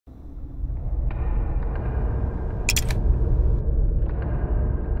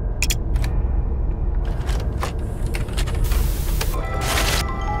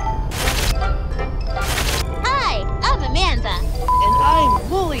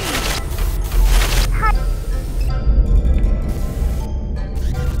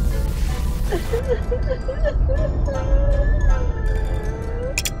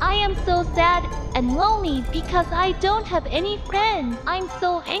and lonely because I don't have any friends. I'm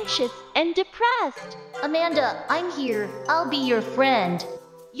so anxious and depressed. Amanda, I'm here. I'll be your friend.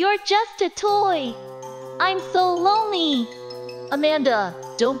 You're just a toy. I'm so lonely. Amanda,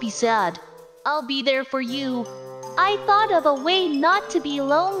 don't be sad. I'll be there for you. I thought of a way not to be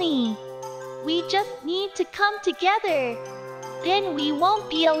lonely. We just need to come together. Then we won't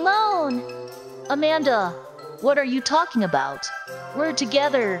be alone. Amanda, what are you talking about? We're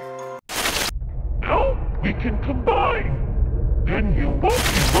together. Now we can combine. Then you won't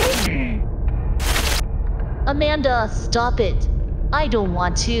be lonely. Amanda, stop it. I don't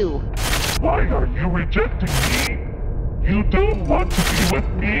want to. Why are you rejecting me? You don't want to be with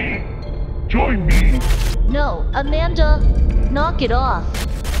me. Join me. No, Amanda, knock it off.